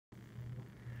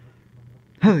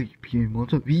Hey people,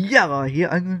 so Reala here.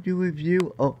 I'm going to do a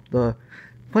review of the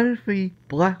fnaf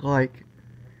blacklight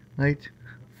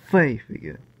Freddy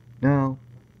figure. Now,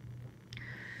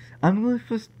 I'm going to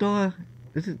first start.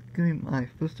 This is going to be my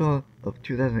first start of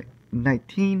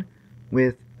 2019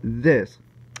 with this.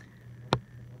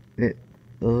 This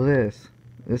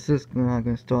is what I'm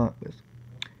going to start with.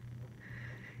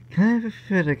 Kind of a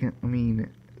Freddy. I mean,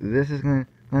 this is going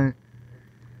to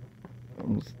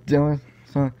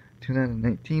start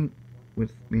 2019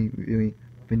 with me really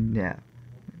fnaf.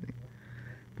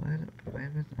 Why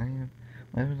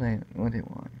was I what they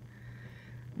want?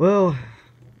 Well,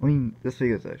 I mean, this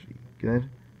figure is actually good.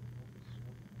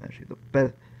 Actually, the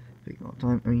best figure of all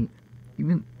time. I mean,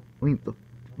 the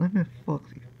Lemon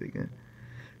Foxy figure,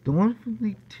 the one from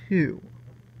League 2,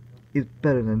 is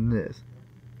better than this.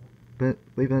 But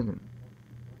way better than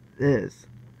this.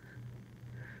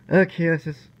 Okay, let's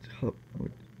just hope.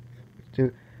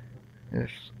 Do this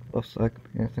looks like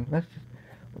comparison. Let's just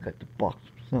look at the box.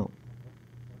 So,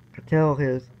 Patel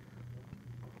is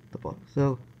the box.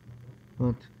 So,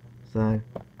 front, side,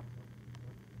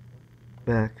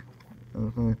 back,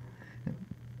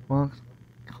 box,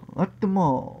 collect them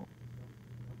all.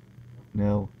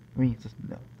 No, I mean just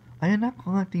no. I am not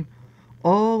collecting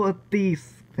all of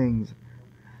these things.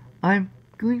 I'm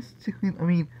going to. I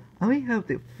mean, I already have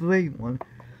the Freddy one.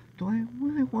 Do I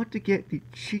really want to get the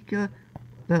Chica?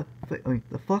 The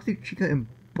Foxy, Chica, and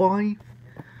Bonnie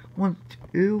one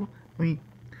too? I mean,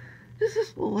 this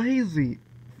is lazy.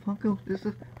 Funko, this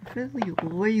is really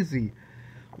lazy.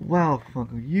 Wow,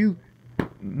 Funko, you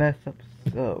mess up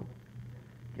so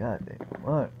goddamn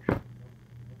much.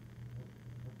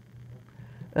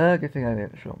 Good thing I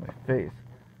didn't show my face.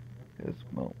 Because,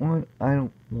 well, one, I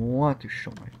don't want to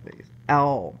show my face at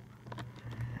all.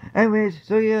 Anyways,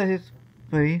 so yeah, his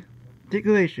Freddy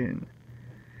decoration.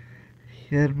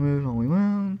 Head moves all the way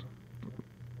around.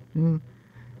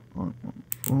 On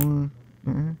 4.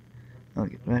 I'll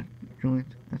get that joint,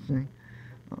 I think.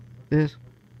 This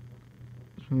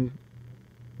move.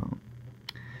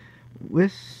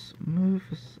 This move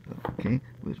is okay.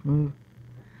 This move.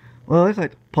 Well, it's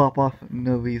like to pop off for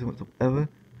no reason whatsoever.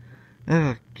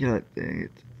 Oh, god dang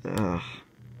it.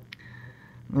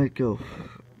 Let go.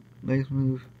 Next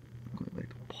move. I'm going to like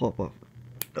to pop off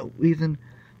for no reason.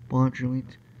 Ball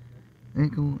joint.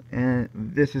 Ankle, and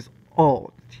this is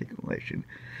all articulation.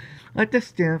 Like the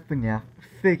stand fnaf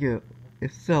figure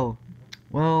itself,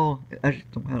 well, it actually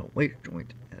don't have a waist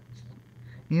joint.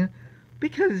 Yeah,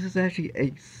 because this is actually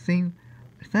a same,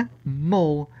 it's not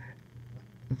mold,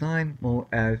 design mold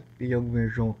as the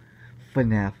original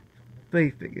fnaf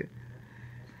Freddy figure.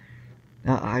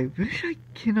 Now, I wish I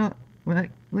cannot, when I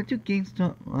went to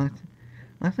GameStop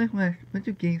last night when I went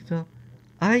to GameStop,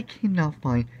 I cannot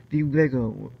find the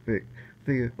Lego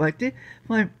figure, but I did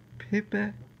find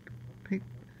Pigback,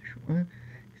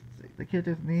 the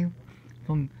character's name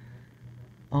from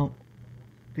the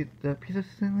Pizza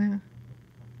Simulator.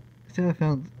 So I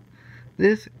found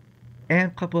this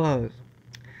and a couple others.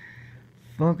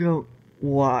 Funko,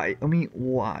 why? I mean,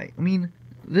 why? I mean,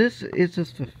 this is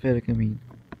just pathetic. I mean,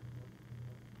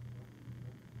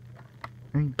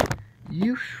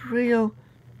 you Shreyo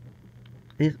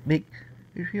is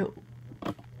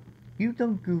you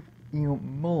don't goof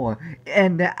more,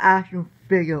 and the action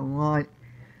figure line.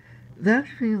 The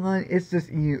action figure line is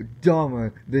just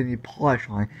dumber than the plush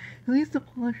line. At least the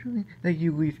plush line that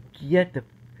you at least get the.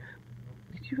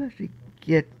 Did you actually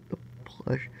get the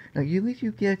plush? Now, at least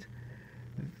you get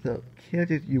the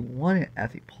characters you wanted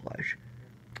as a plush.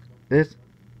 This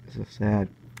is so sad.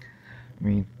 I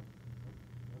mean,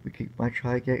 might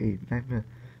try to get a nightmare.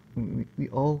 We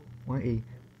all want a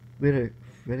better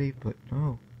Freddy, but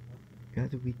no. You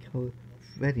have to recolor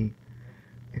Freddy.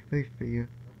 A Freddy figure.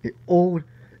 A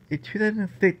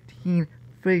 2015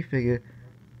 Freddy figure.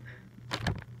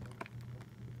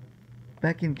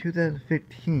 Back in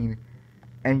 2015,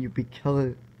 and you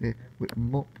recolor it with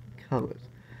multiple colors.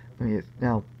 I mean,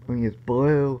 it's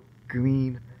blue,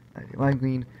 green, lime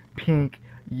green, pink,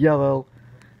 yellow.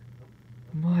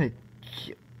 My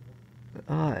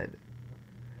god.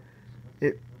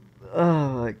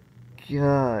 Oh my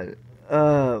god.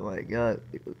 Oh my god.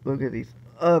 Look at these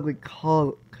ugly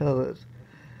colors.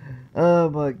 Oh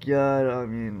my god. I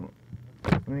mean,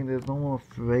 there's no more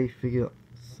Freddy figure.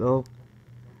 So,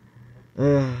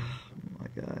 oh my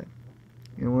god.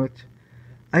 You know what?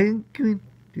 I am going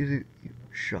to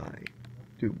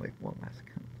do like one last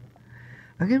count.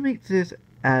 I'm gonna make this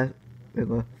as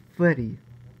a Freddy.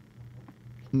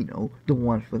 You know, the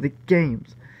one for the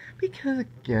games. Because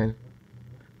again,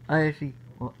 I actually,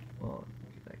 well,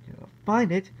 I cannot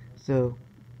find it, so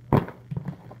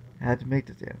I had to make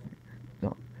this damn thing.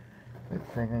 No, it's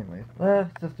the thing anyways.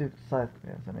 Let's just do size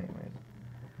comparison anyways.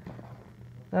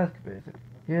 Size comparison.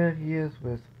 Here he is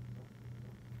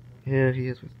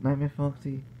with Nightmare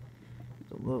Foxy.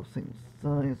 It's a little single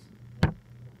size.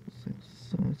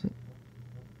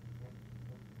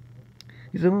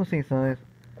 He's a little same size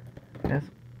as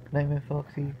Nightmare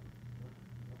Foxy.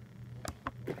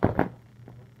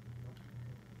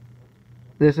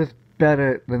 This is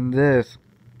better than this.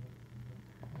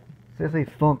 Seriously,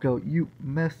 Funko, you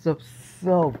messed up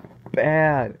so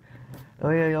bad.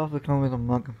 Oh yeah, you also come with a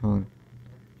microphone.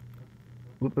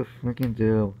 What the freaking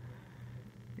deal?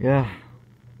 Yeah.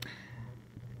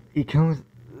 He comes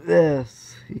with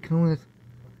this. He comes with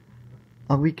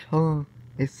we call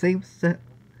a same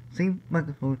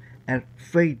microphone as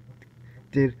Freddy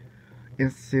did in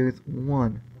series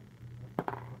 1.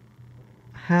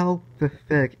 How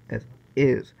pathetic as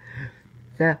is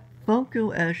that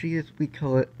Funko actually is, we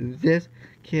call it this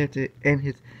character and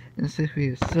his accessory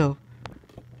itself.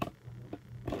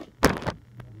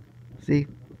 See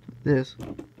this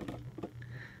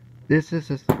is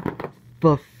just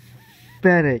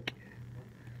pathetic.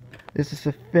 This is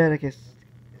pathetic as,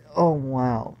 oh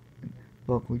wow,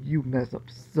 Funko, you messed up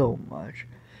so much.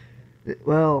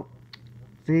 Well,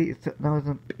 see, now it's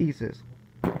in pieces.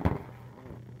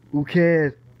 Who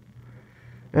cares?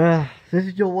 This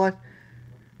is your what?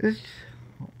 This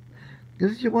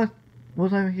is your what?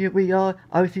 What time here we are.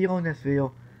 I will see you on this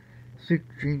video. Sweet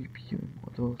dreams, beautiful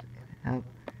models, and have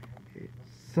a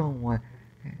somewhat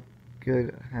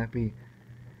good, happy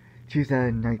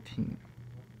 2019.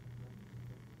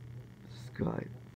 Subscribe.